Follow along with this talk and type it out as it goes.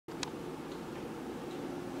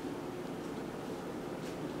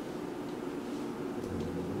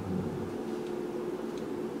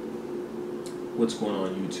What's going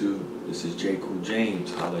on YouTube? This is J.Coole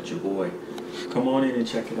James. Holla at your boy. Come on in and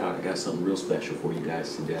check it out. I got something real special for you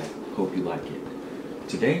guys today. Hope you like it.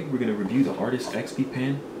 Today we're going to review the Artist XP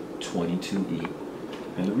Pen 22E.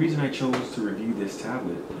 And the reason I chose to review this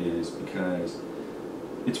tablet is because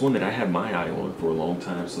it's one that I had my eye on for a long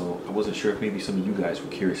time, so I wasn't sure if maybe some of you guys were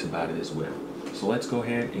curious about it as well. So let's go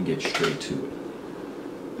ahead and get straight to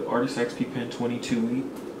it. The Artist XP Pen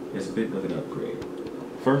 22E is a bit of an upgrade.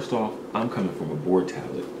 First off, I'm coming from a board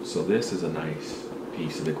tablet, so this is a nice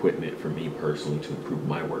piece of equipment for me personally to improve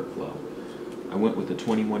my workflow. I went with the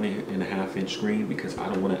 21.5-inch screen because I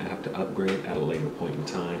don't want to have to upgrade at a later point in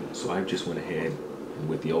time, so I just went ahead and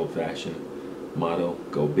with the old-fashioned motto,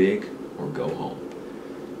 go big or go home.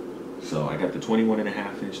 So I got the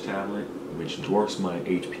 21.5-inch tablet, which dwarfs my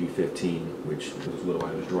HP 15, which was what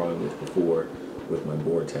I was drawing with before with my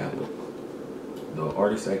board tablet. The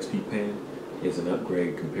Artist XP Pen is an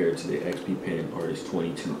upgrade compared to the XP Pen Artist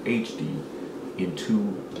 22 HD in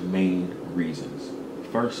two main reasons.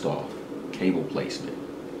 First off, cable placement.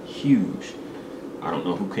 Huge. I don't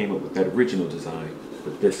know who came up with that original design,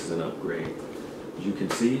 but this is an upgrade. As you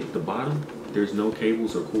can see at the bottom, there's no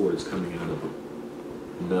cables or cords coming out of it.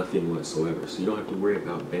 Nothing whatsoever. So you don't have to worry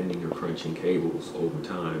about bending or crunching cables over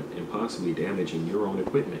time and possibly damaging your own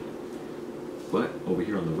equipment. But over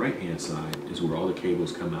here on the right hand side is where all the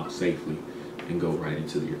cables come out safely and go right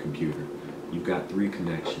into your computer. You've got three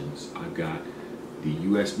connections. I've got the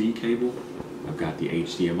USB cable, I've got the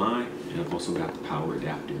HDMI, and I've also got the power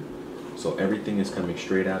adapter. So everything is coming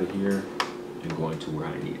straight out of here and going to where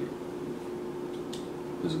I need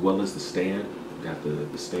it. As well as the stand, I've got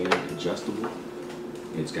the stand adjustable.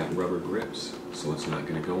 It's got rubber grips, so it's not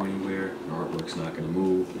going to go anywhere. The artwork's not going to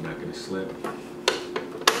move, you're not going to slip.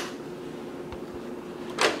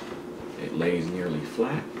 It lays nearly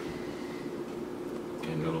flat,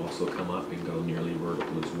 and it'll also come up and go nearly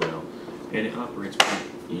vertical as well. And it operates pretty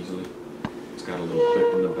easily. It's got a little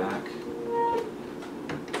clip in the back,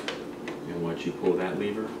 and once you pull that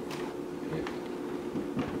lever, it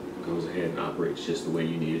goes ahead and operates just the way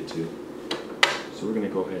you need it to. So we're going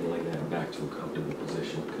to go ahead and lay that back to a comfortable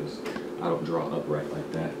position because I don't draw upright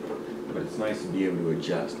like that. But it's nice to be able to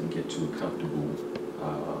adjust and get to a comfortable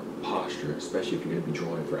posture, especially if you're going to be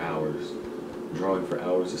drawing for hours. Drawing for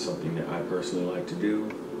hours is something that I personally like to do,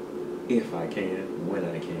 if I can, when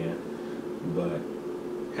I can. But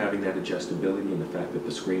having that adjustability and the fact that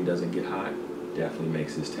the screen doesn't get hot definitely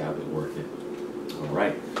makes this tablet worth it.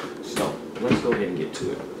 Alright, so let's go ahead and get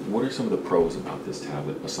to it. What are some of the pros about this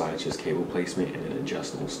tablet besides just cable placement and an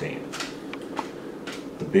adjustable stand?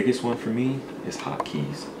 The biggest one for me is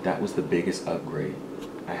hotkeys. That was the biggest upgrade.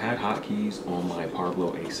 I had hotkeys on my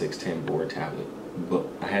Parblo A610 board tablet, but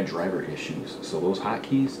I had driver issues, so those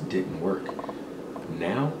hotkeys didn't work.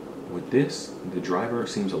 Now, with this, the driver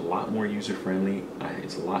seems a lot more user-friendly,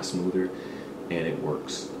 it's a lot smoother, and it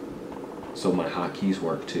works. So my hotkeys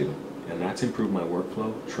work too, and that's improved my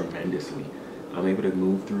workflow tremendously. I'm able to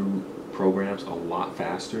move through programs a lot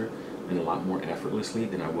faster and a lot more effortlessly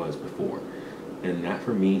than I was before. And that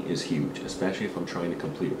for me is huge, especially if I'm trying to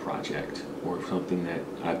complete a project or something that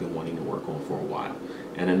I've been wanting to work on for a while.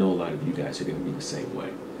 And I know a lot of you guys are going to be the same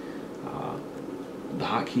way. The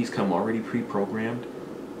hotkeys come already pre-programmed.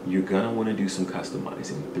 You're going to want to do some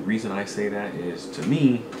customizing. The reason I say that is, to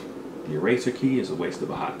me, the eraser key is a waste of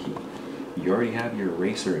a hotkey. You already have your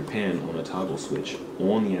eraser and pen on a toggle switch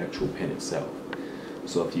on the actual pen itself.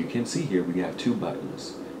 So if you can see here, we have two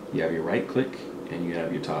buttons. You have your right click and you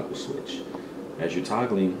have your toggle switch. As you're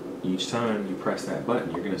toggling, each time you press that button,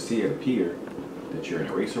 you're going to see it appear that you're in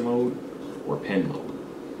eraser mode or pen mode.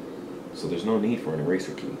 So there's no need for an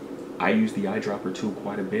eraser key. I use the eyedropper tool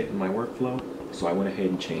quite a bit in my workflow, so I went ahead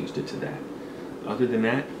and changed it to that. Other than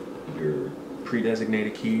that, your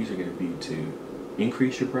pre-designated keys are going to be to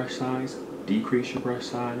increase your brush size, decrease your brush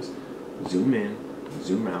size, zoom in,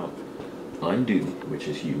 zoom out, undo, which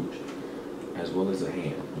is huge, as well as a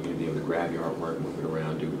hand. You're going to be able to grab your artwork, move it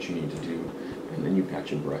around, do what you need to do, and then you've got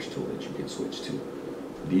your brush tool that you can switch to.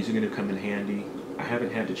 These are going to come in handy. I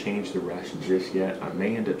haven't had to change the brush just yet. I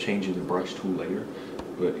may end up changing the brush tool later,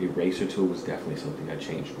 but eraser tool was definitely something I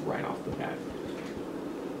changed right off the bat.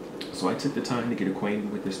 So I took the time to get acquainted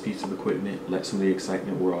with this piece of equipment, let some of the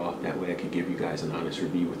excitement wear off, that way I could give you guys an honest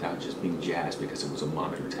review without just being jazzed because it was a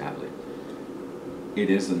monitor tablet. It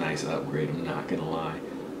is a nice upgrade, I'm not going to lie,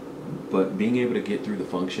 but being able to get through the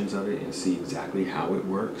functions of it and see exactly how it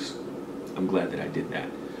works, I'm glad that I did that.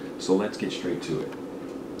 So let's get straight to it.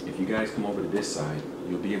 If you guys come over to this side,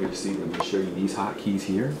 you'll be able to see that I'm going to show you these hotkeys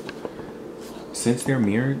here. Since they're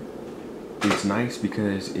mirrored, it's nice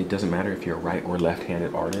because it doesn't matter if you're a right or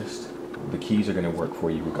left-handed artist. the keys are going to work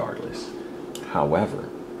for you regardless. However,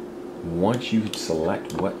 once you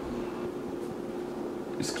select what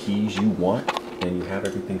keys you want and you have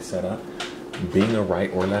everything set up, being a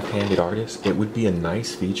right or left-handed artist, it would be a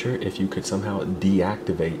nice feature if you could somehow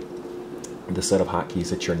deactivate the set of hotkeys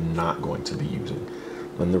that you're not going to be using.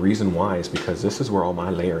 And the reason why is because this is where all my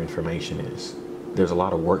layer information is. There's a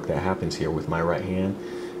lot of work that happens here with my right hand,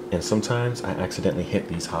 and sometimes I accidentally hit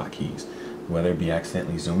these hotkeys, whether it be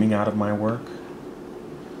accidentally zooming out of my work,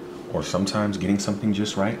 or sometimes getting something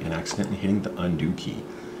just right and accidentally hitting the undo key.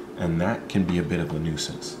 And that can be a bit of a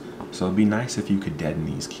nuisance. So it'd be nice if you could deaden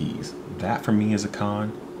these keys. That for me is a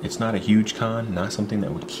con. It's not a huge con, not something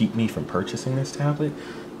that would keep me from purchasing this tablet,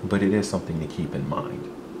 but it is something to keep in mind.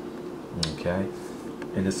 Okay?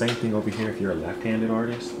 And the same thing over here, if you're a left-handed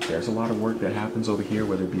artist, there's a lot of work that happens over here,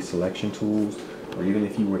 whether it be selection tools, or even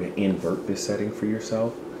if you were to invert this setting for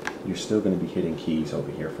yourself, you're still going to be hitting keys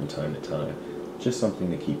over here from time to time. Just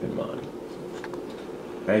something to keep in mind.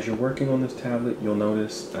 As you're working on this tablet, you'll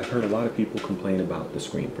notice I've heard a lot of people complain about the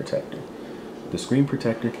screen protector. The screen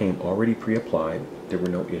protector came already pre-applied. There were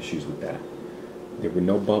no issues with that. There were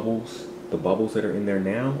no bubbles. The bubbles that are in there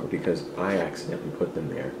now are because I accidentally put them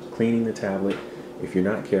there. Cleaning the tablet, if you're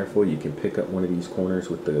not careful, you can pick up one of these corners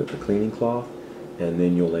with the cleaning cloth, and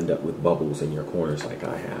then you'll end up with bubbles in your corners like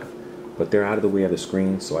I have. But they're out of the way of the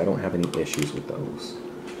screen, so I don't have any issues with those.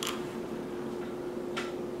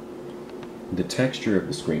 The texture of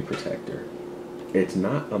the screen protector, it's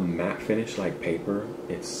not a matte finish like paper.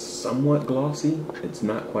 It's somewhat glossy. It's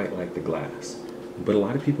not quite like the glass. But a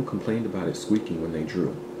lot of people complained about it squeaking when they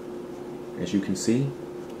drew. As you can see,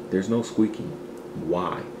 there's no squeaking.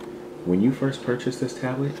 Why? When you first purchase this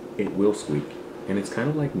tablet, it will squeak. And it's kind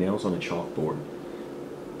of like nails on a chalkboard.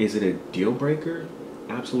 Is it a deal breaker?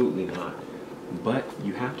 Absolutely not. But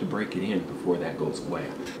you have to break it in before that goes away.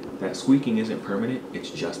 That squeaking isn't permanent, it's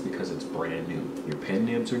just because it's brand new. Your pen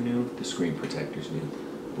nibs are new, the screen protector's new.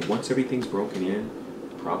 But once everything's broken in,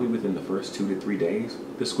 probably within the first 2 to 3 days,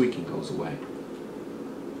 the squeaking goes away.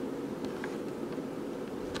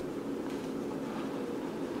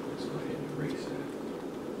 Let's go ahead and erase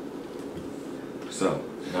that. So,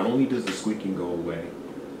 not only does the squeaking go away,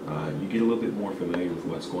 you get a little bit more familiar with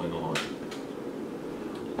what's going on,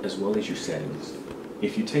 as well as your settings.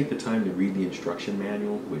 If you take the time to read the instruction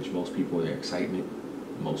manual, which most people in their excitement,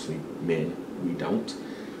 mostly men, we don't,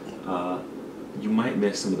 you might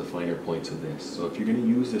miss some of the finer points of this. So if you're going to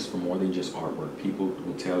use this for more than just artwork, people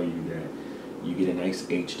will tell you that you get a nice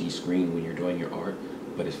HD screen when you're doing your art,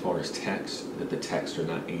 but as far as text, that the text are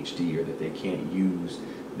not HD, or that they can't use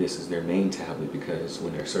this as their main tablet because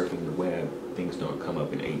when they're surfing the web, things don't come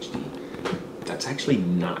up in HD. That's actually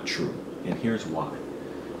not true, and here's why.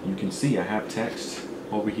 You can see I have text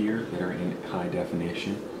over here that are in high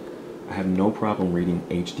definition. I have no problem reading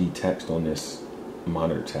HD text on this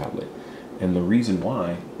monitor tablet. And the reason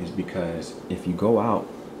why is because if you go out,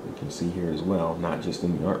 you can see here as well, not just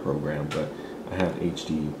in the art program, but I have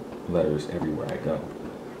HD letters everywhere I go.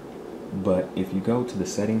 But if you go to the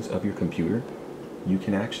settings of your computer, you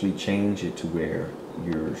can actually change it to where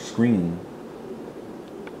your screen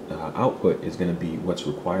output is going to be what's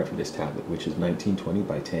required for this tablet, which is 1920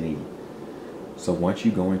 by 1080. So once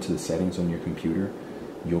you go into the settings on your computer,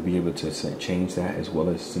 you'll be able to change that, as well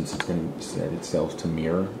as, since it's going to set itself to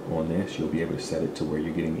mirror on this, you'll be able to set it to where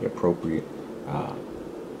you're getting the appropriate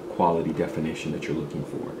quality definition that you're looking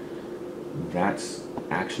for. That's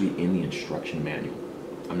actually in the instruction manual.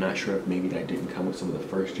 I'm not sure if maybe that didn't come with some of the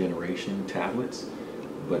first generation tablets,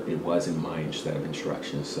 but it was in my set of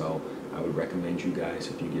instructions. So I would recommend you guys,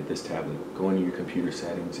 if you get this tablet, go into your computer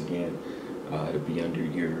settings again. It'll be under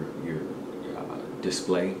your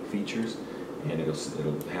display features, and it'll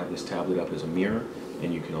have this tablet up as a mirror,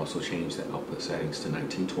 and you can also change the output settings to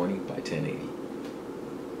 1920 by 1080.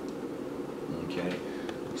 Okay,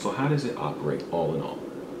 so how does it operate all in all?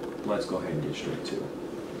 Let's go ahead and get straight to it.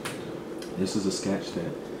 This is a sketch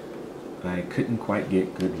that I couldn't quite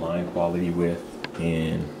get good line quality with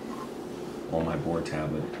on my board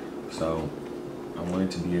tablet, so I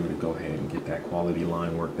wanted to be able to go ahead and get that quality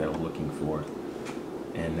line work that I'm looking for.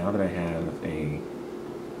 And now that I have increase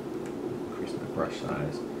my brush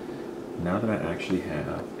size, now that I actually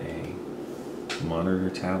have a monitor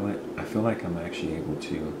tablet, I feel like I'm actually able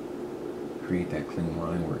to create that clean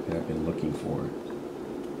line work that I've been looking for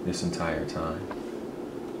this entire time.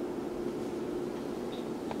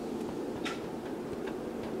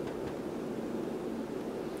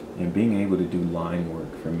 And being able to do line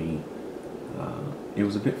work for me, it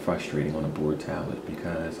was a bit frustrating on a board tablet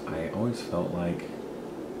because I always felt like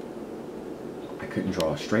I couldn't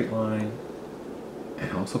draw a straight line,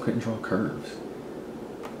 and I also couldn't draw curves.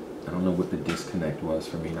 I don't know what the disconnect was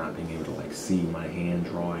for me not being able to like see my hand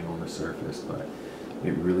drawing on the surface, but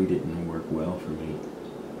it really didn't work well for me.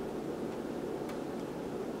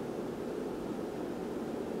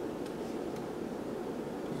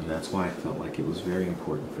 And that's why I felt like it was very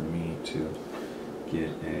important for me to get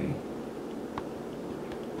a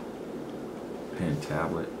pen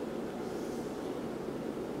tablet.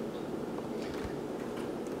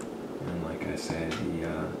 And like I said, the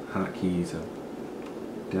hotkeys have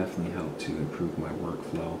definitely helped to improve my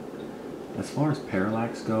workflow. As far as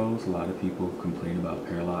parallax goes, a lot of people complain about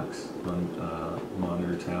parallax on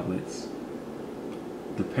monitor tablets.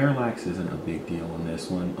 The parallax isn't a big deal on this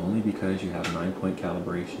one, only because you have 9-point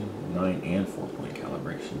calibration, 9 and 4-point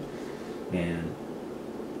calibration. And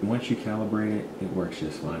once you calibrate it, it works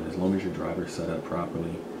just fine, as long as your driver's set up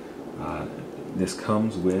properly. This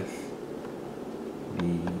comes with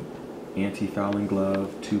the anti-fouling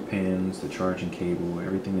glove, 2 pins, the charging cable,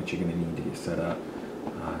 everything that you're going to need to get set up.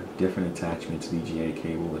 Different attachments, VGA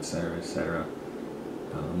cable, etc., etc.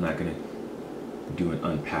 I'm not going to do an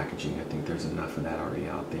unpackaging. I think there's enough of that already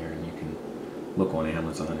out there, and you can look on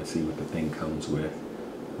Amazon and see what the thing comes with.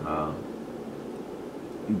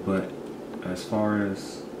 But as far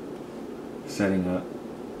as setting up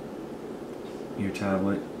your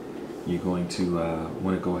tablet, you're going to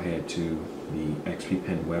want to go ahead to the XP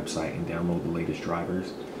Pen website and download the latest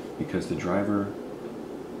drivers, because the driver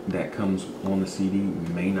that comes on the CD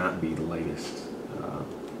may not be the latest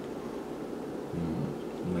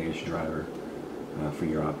driver for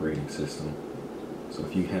your operating system. So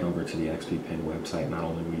if you head over to the XP Pen website, not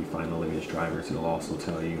only will you find the latest drivers, it'll also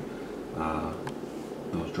tell you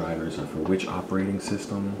those drivers are for which operating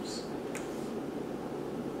systems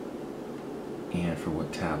and for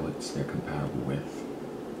what tablets they're compatible with.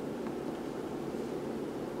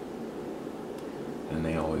 And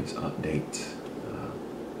they always update.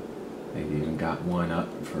 They've even got one up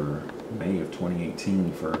for May of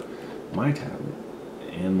 2018 for my tablet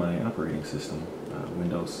and my operating system,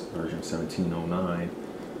 Windows version 1709.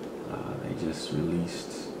 They just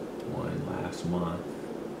released one last month,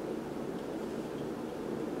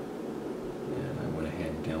 and I went ahead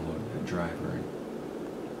and downloaded that driver, and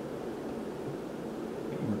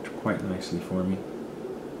it worked quite nicely for me.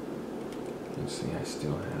 You can see I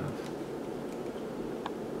still have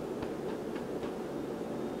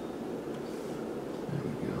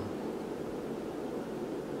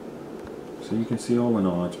So you can see, all in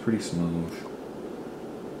all, it's pretty smooth.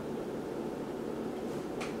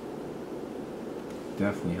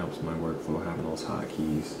 Definitely helps my workflow having those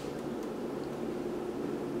hotkeys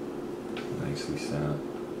nicely set up.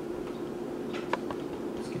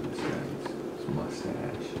 Let's give this guy his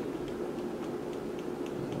mustache, his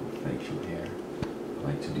little facial hair. I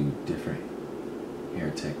like to do different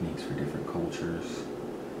hair techniques for different cultures.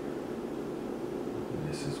 And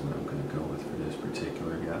this is what I'm going to go with for this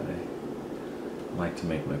particular guy. I like to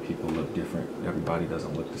make my people look different. Everybody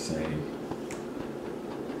doesn't look the same.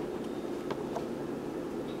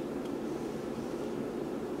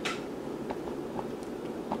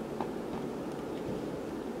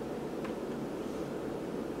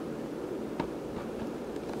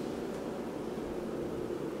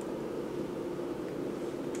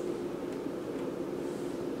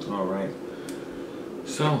 Alright,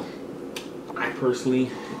 so I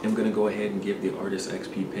personally am going to go ahead and give the Artist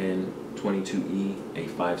XP Pen 22E a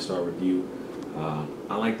 5-star review.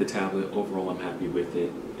 I like the tablet. Overall, I'm happy with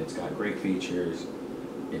it. It's got great features.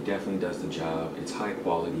 It definitely does the job. It's high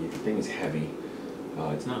quality. The thing is heavy.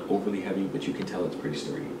 It's not overly heavy, but you can tell it's pretty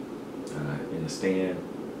sturdy. In the stand,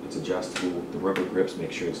 it's adjustable. The rubber grips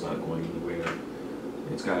make sure it's not going anywhere.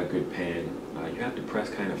 It's got a good pen. You have to press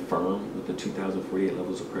kind of firm with the 2048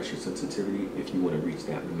 levels of pressure sensitivity if you want to reach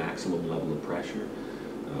that maximum level of pressure.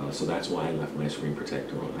 So that's why I left my screen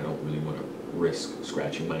protector on. I don't really want to risk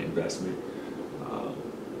scratching my investment.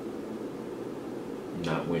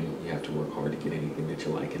 Not when you have to work hard to get anything that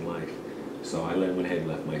you like in life. So I went ahead and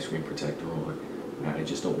left my screen protector on. I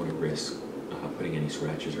just don't want to risk putting any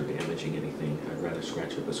scratches or damaging anything. I'd rather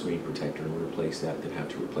scratch up a screen protector and replace that than have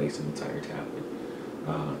to replace an entire tablet.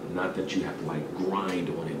 Not that you have to like grind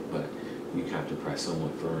on it, but you have to press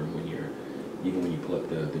somewhat firm when you're, even when you pull up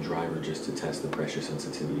the driver just to test the pressure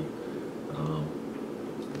sensitivity.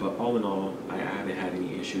 But all in all, I haven't had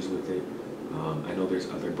any issues with it. I know there's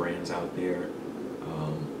other brands out there.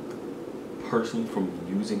 Personally, from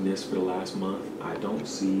using this for the last month, I don't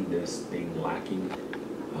see this thing lacking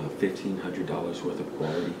 $1,500 worth of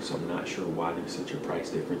quality, so I'm not sure why there's such a price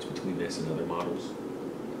difference between this and other models.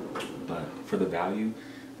 But for the value,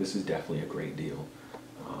 this is definitely a great deal.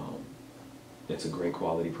 It's a great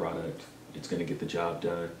quality product. It's going to get the job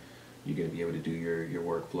done. You're going to be able to do your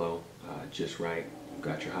workflow just right. You've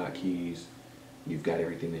got your hotkeys. You've got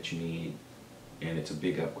everything that you need. And it's a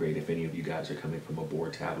big upgrade if any of you guys are coming from a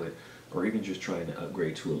board tablet or even just trying to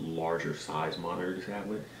upgrade to a larger size monitor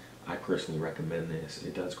tablet. I personally recommend this.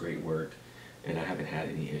 It does great work and I haven't had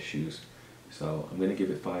any issues. So I'm going to give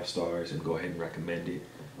it 5 stars and go ahead and recommend it.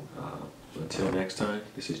 Until next time,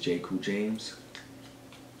 this is J.Coole James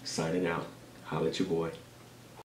signing out. Holla at your boy.